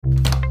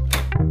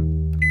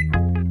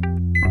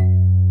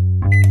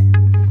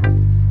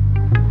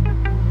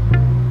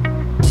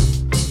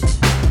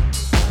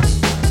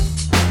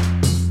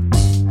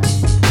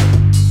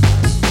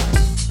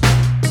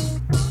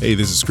Hey,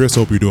 this is Chris.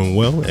 Hope you're doing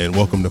well, and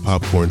welcome to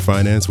Popcorn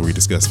Finance, where we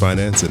discuss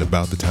finance and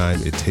about the time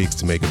it takes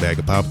to make a bag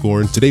of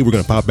popcorn. Today, we're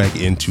going to pop back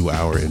into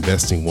our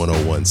Investing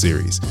 101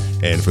 series.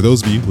 And for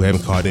those of you who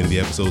haven't caught any of the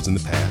episodes in the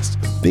past,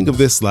 think of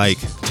this like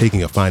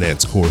taking a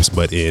finance course,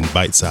 but in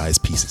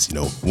bite-sized pieces,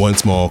 one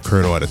small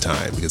kernel at a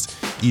time, because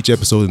each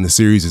episode in the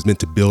series is meant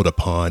to build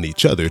upon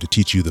each other to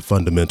teach you the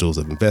fundamentals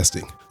of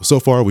investing.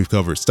 So far, we've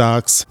covered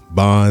stocks,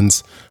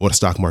 bonds, what a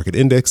stock market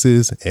index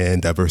is,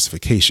 and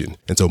diversification.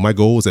 And so my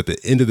goal is at the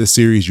end of this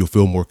series, you'll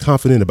feel more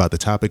confident about the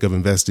topic of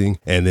investing.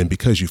 And then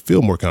because you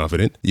feel more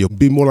confident, you'll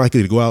be more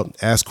likely to go out,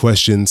 ask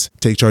questions,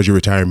 take charge of your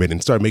retirement,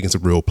 and start making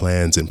some real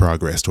plans and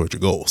progress towards your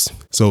goals.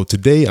 So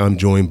today I'm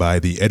joined by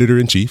the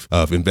editor-in-chief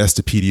of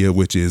Investopedia,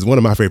 which is one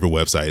of my favorite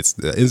websites.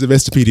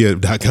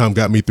 Investopedia.com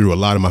got me through a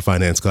lot of my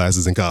finance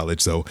classes in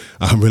college. So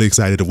I'm really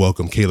excited to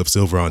welcome Caleb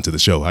Silver onto the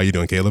show. How you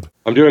doing, Caleb?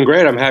 I'm doing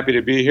great. I'm happy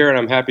to be here, and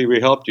I'm happy we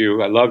helped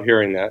you. I love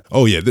hearing that.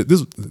 Oh, yeah.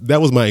 That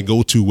was my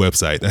go-to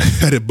website. I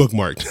had it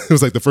bookmarked. It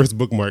was like the first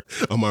bookmark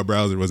on my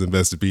browser was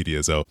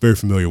Investopedia, so very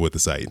familiar with the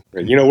site.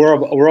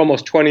 We're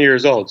almost 20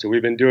 years old, so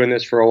we've been doing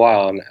this for a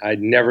while, and I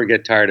never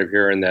get tired of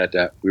hearing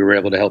that we were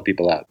able to help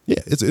people out. Yeah,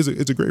 it's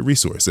a great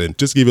resource. And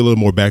just to give you a little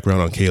more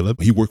background on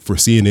Caleb, he worked for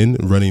CNN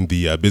running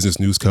the business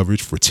news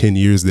coverage for 10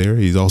 years there.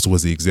 He also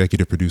was the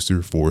executive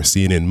producer for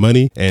CNN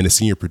Money and a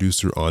senior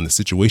producer on The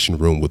Situation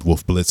Room with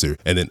Wolf Blitzer.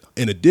 And then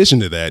in addition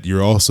to that,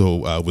 you're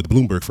also with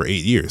Bloomberg for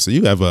 8 years. So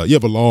you have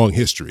a long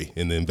history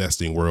in the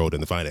investing world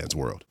and the finance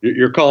world.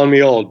 You're calling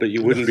me old, but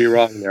you wouldn't be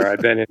wrong there. I've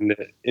been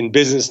in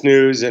business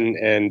news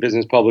and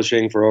business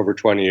publishing for over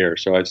 20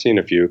 years, so I've seen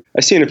a few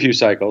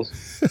cycles.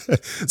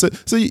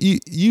 so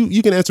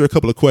you can answer a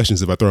couple of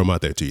questions if I throw them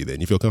out there to you. Then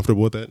you feel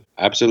comfortable with that?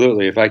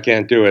 Absolutely. If I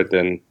can't do it,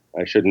 then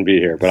I shouldn't be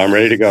here, but I'm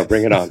ready to go.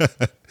 Bring it on. All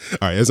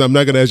right. So I'm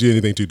not going to ask you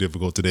anything too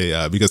difficult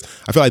today because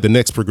I feel like the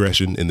next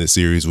progression in this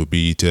series would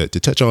be to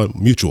touch on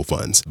mutual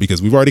funds,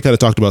 because we've already kind of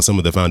talked about some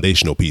of the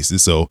foundational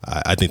pieces. So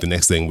I think the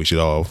next thing we should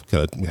all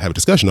kind of have a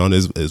discussion on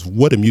is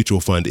what a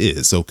mutual fund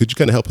is. So could you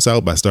kind of help us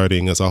out by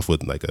starting us off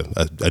with like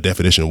a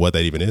definition of what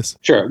that even is?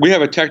 Sure. We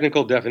have a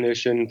technical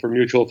definition for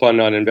mutual fund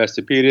on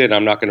Investopedia, and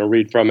I'm not going to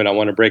read from it. I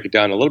want to break it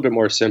down a little bit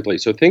more simply.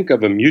 So think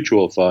of a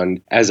mutual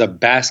fund as a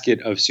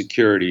basket of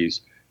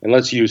securities. And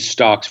let's use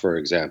stocks, for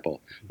example.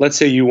 Let's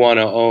say you want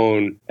to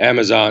own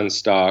Amazon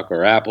stock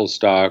or Apple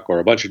stock or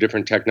a bunch of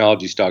different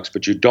technology stocks,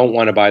 but you don't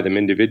want to buy them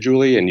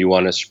individually and you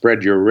want to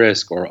spread your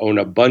risk or own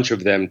a bunch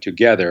of them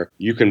together.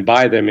 You can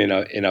buy them in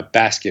a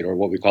basket, or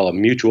what we call a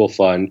mutual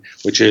fund,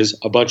 which is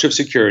a bunch of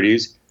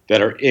securities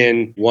that are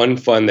in one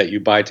fund that you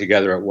buy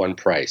together at one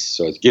price.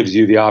 So it gives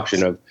you the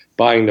option of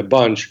buying the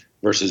bunch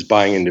versus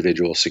buying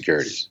individual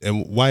securities.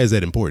 And why is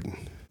that important?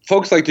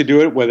 Folks like to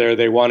do it whether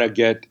they want to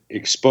get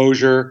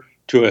exposure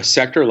to a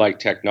sector like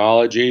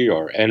technology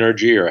or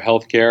energy or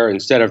healthcare.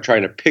 Instead of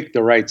trying to pick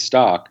the right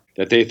stock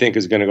that they think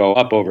is going to go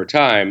up over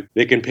time,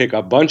 they can pick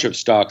a bunch of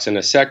stocks in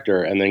a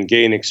sector and then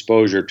gain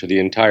exposure to the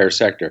entire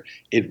sector.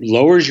 It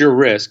lowers your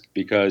risk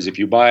because if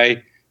you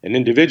buy an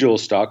individual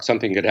stock,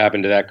 something could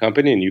happen to that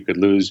company and you could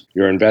lose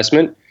your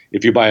investment.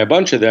 If you buy a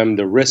bunch of them,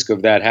 the risk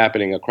of that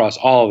happening across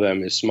all of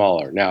them is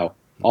smaller. Now,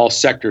 all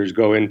sectors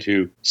go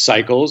into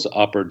cycles,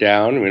 up or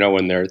down.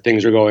 When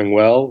things are going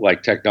well,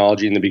 like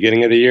technology in the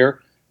beginning of the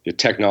year, the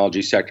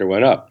technology sector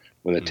went up.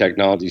 When the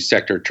technology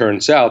sector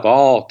turned south,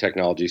 all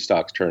technology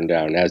stocks turned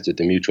down, as did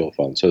the mutual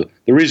fund. So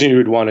the reason you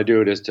would want to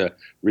do it is to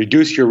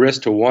reduce your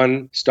risk to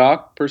one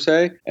stock per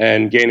se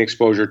and gain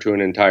exposure to an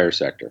entire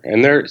sector.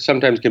 And there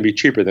sometimes can be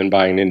cheaper than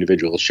buying an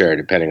individual share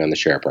depending on the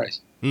share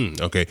price.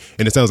 Okay.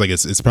 And it sounds like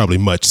it's probably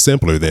much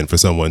simpler then for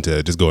someone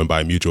to just go and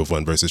buy a mutual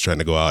fund versus trying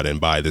to go out and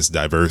buy this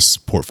diverse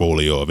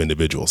portfolio of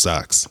individual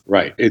stocks.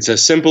 Right. It's a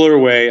simpler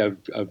way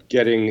of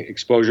getting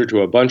exposure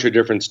to a bunch of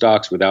different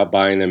stocks without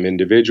buying them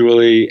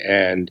individually,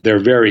 and they're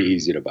very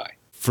easy to buy.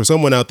 For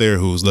someone out there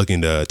who's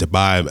looking to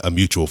buy a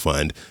mutual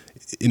fund,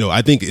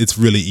 I think it's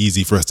really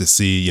easy for us to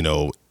see,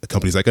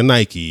 companies like a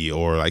Nike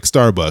or like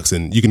Starbucks,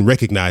 and you can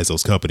recognize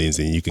those companies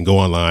and you can go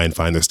online,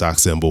 find their stock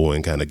symbol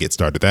and kind of get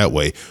started that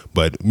way.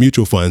 But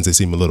mutual funds, they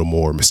seem a little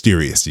more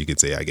mysterious, you could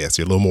say, I guess.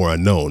 You're a little more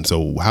unknown.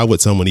 So how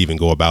would someone even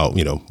go about,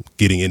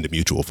 getting into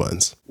mutual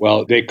funds?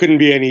 Well, they couldn't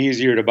be any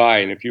easier to buy.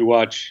 And if you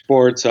watch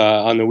sports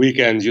on the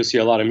weekends, you'll see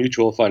a lot of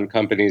mutual fund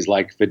companies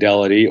like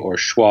Fidelity or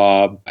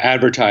Schwab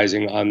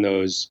advertising on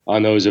those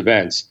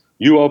events.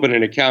 You open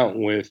an account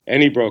with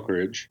any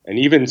brokerage, and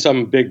even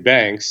some big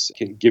banks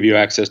can give you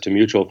access to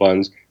mutual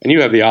funds, and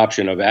you have the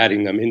option of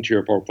adding them into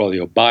your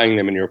portfolio, buying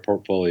them in your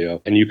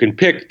portfolio, and you can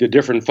pick the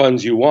different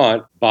funds you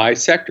want by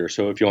sector.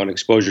 So if you want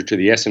exposure to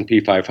the S&P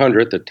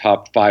 500, the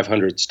top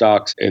 500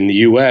 stocks in the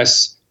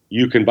U.S.,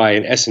 you can buy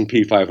an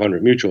S&P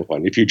 500 mutual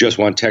fund. If you just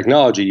want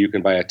technology, you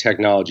can buy a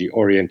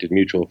technology-oriented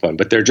mutual fund.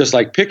 But they're just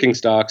like picking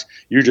stocks.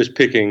 You're just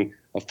picking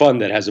a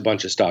fund that has a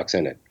bunch of stocks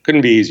in it.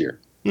 Couldn't be easier.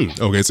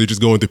 Okay, so you're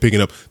just going through picking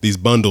up these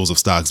bundles of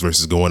stocks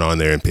versus going on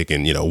there and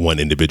picking, one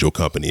individual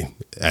company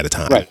at a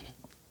time. Right.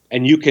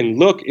 And you can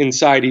look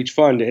inside each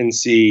fund and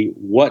see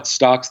what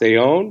stocks they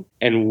own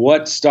and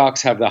what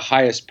stocks have the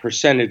highest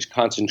percentage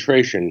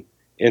concentration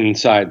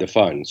inside the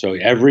fund. So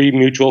every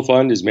mutual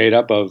fund is made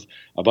up of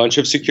a bunch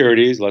of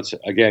securities. Let's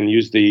again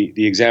use the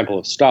example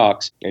of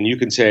stocks. And you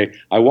can say,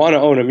 I want to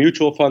own a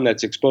mutual fund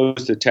that's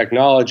exposed to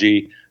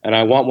technology, and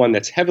I want one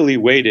that's heavily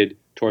weighted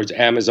towards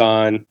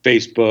Amazon,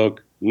 Facebook,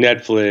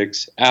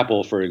 Netflix,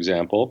 Apple, for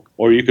example.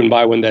 Or you can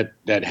buy one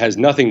that has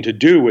nothing to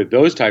do with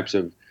those types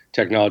of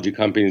technology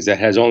companies, that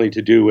has only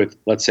to do with,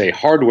 let's say,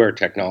 hardware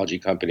technology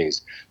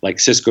companies like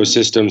Cisco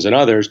Systems and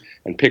others,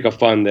 and pick a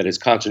fund that is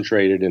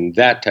concentrated in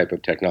that type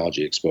of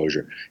technology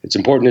exposure. It's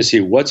important to see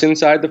what's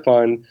inside the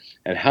fund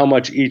and how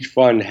much each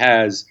fund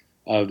has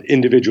of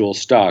individual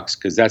stocks,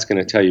 because that's going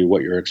to tell you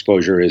what your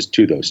exposure is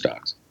to those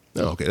stocks.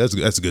 Oh, okay,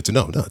 that's good to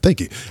know. No, thank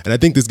you. And I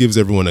think this gives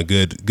everyone a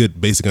good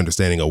basic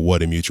understanding of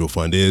what a mutual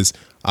fund is.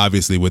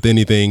 Obviously, with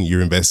anything, you're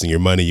investing your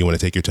money. You want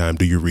to take your time,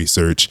 do your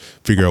research,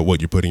 figure out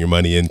what you're putting your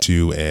money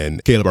into.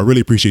 And Caleb, I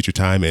really appreciate your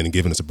time and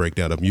giving us a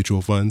breakdown of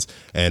mutual funds.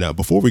 And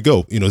before we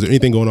go, is there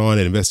anything going on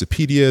at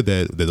Investopedia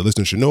that the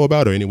listeners should know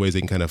about, or any ways they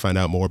can kind of find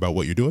out more about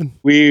what you're doing?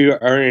 We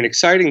are in an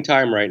exciting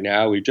time right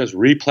now. We've just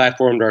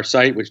re-platformed our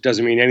site, which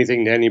doesn't mean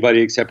anything to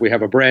anybody except we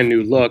have a brand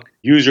new look.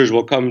 Users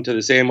will come to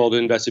the same old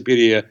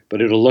Investopedia,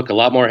 but it'll look a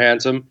lot more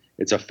handsome.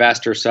 It's a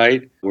faster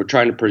site. We're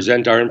trying to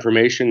present our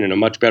information in a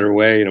much better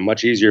way, in a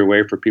much easier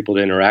way for people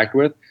to interact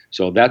with.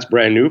 So that's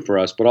brand new for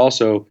us. But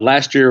also,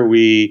 last year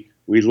we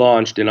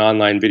launched an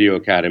online video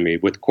academy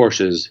with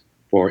courses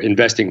for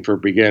investing for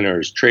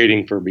beginners,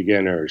 trading for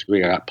beginners. We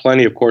got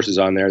plenty of courses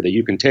on there that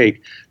you can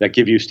take that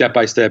give you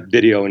step-by-step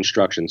video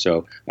instruction.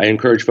 So I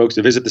encourage folks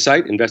to visit the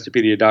site,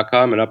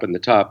 Investopedia.com, and up in the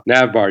top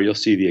nav bar, you'll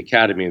see the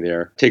academy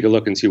there. Take a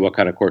look and see what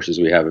kind of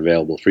courses we have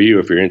available for you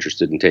if you're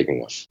interested in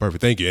taking one.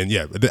 Perfect. Thank you. And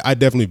yeah, I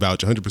definitely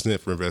vouch 100%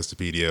 for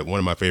Investopedia. One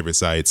of my favorite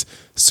sites,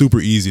 super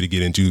easy to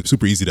get into,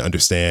 super easy to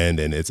understand.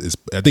 And I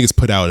think it's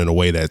put out in a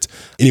way that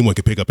anyone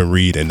can pick up and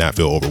read and not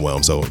feel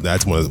overwhelmed. So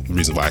that's one of the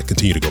reasons why I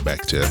continue to go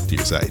back to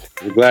your site.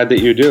 I'm glad that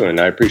you do, and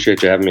I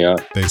appreciate you having me on.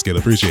 Thanks, Caleb.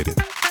 Appreciate it.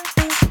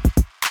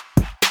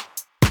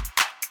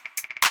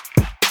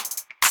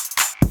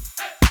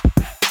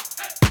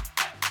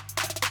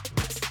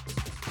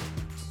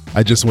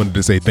 I just wanted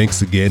to say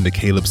thanks again to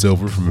Caleb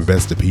Silver from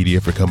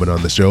Investopedia for coming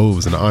on the show. It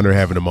was an honor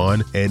having him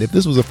on. And if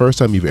this was the first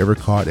time you've ever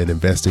caught an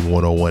Investing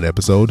 101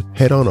 episode,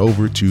 head on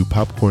over to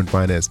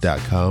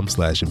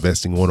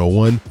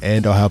popcornfinance.com/investing101,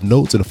 and I'll have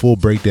notes and a full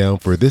breakdown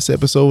for this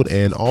episode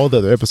and all the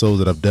other episodes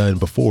that I've done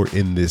before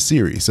in this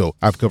series. So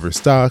I've covered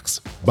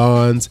stocks,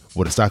 bonds,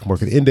 what a stock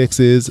market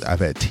index is. I've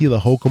had Tila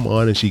Holcomb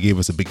on, and she gave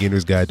us a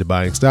beginner's guide to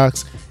buying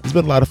stocks. It's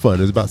been a lot of fun.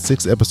 There's about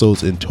 6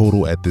 episodes in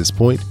total at this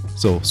point.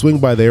 So swing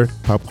by there,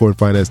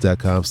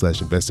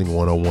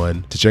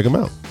 popcornfinance.com/investing101 to check them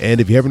out. And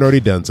if you haven't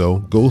already done so,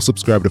 go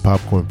subscribe to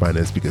Popcorn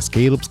Finance, because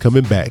Caleb's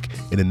coming back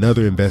in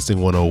another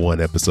Investing 101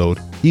 episode.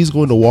 He's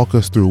going to walk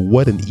us through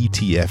what an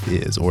ETF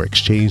is, or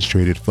exchange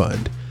traded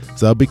fund.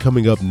 So that'll be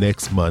coming up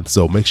next month.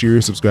 So make sure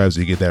you're subscribed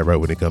so you get that right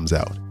when it comes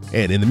out.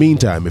 And in the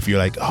meantime, if you're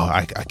like, oh,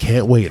 I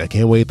can't wait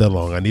that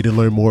long, I need to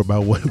learn more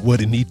about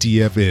what an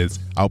ETF is,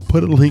 I'll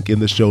put a link in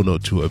the show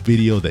note to a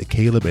video that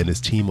Caleb and his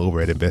team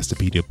over at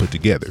Investopedia put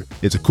together.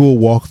 It's a cool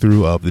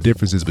walkthrough of the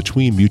differences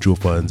between mutual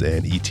funds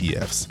and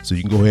ETFs. So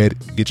you can go ahead,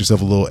 get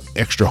yourself a little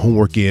extra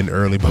homework in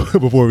early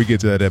before we get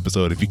to that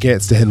episode if you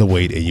can't stand the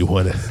wait and you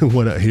want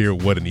to hear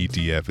what an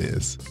ETF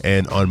is.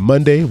 And on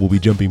Monday, we'll be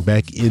jumping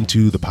back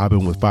into the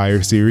Poppin' with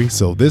Fire series.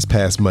 So this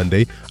past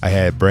Monday, I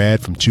had Brad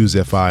from Choose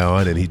FI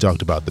on, and he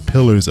talked about the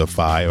pillars of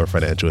FI, or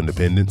financial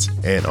independence.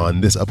 And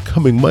on this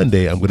upcoming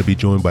Monday, I'm going to be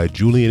joined by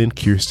Julian and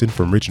Kirsten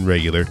from Rich and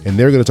Regular, and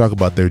they're going to talk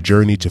about their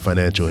journey to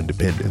financial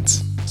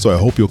independence. So I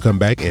hope you'll come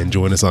back and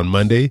join us on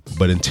Monday.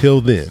 But until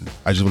then,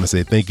 I just want to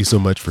say thank you so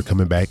much for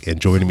coming back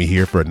and joining me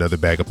here for another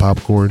bag of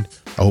popcorn.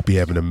 I hope you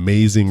have an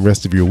amazing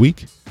rest of your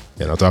week,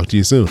 and I'll talk to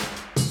you soon.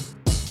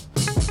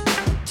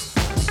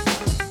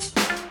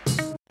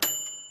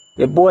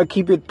 Yeah, boy,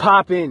 keep it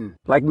poppin'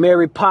 like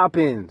Mary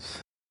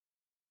Poppins.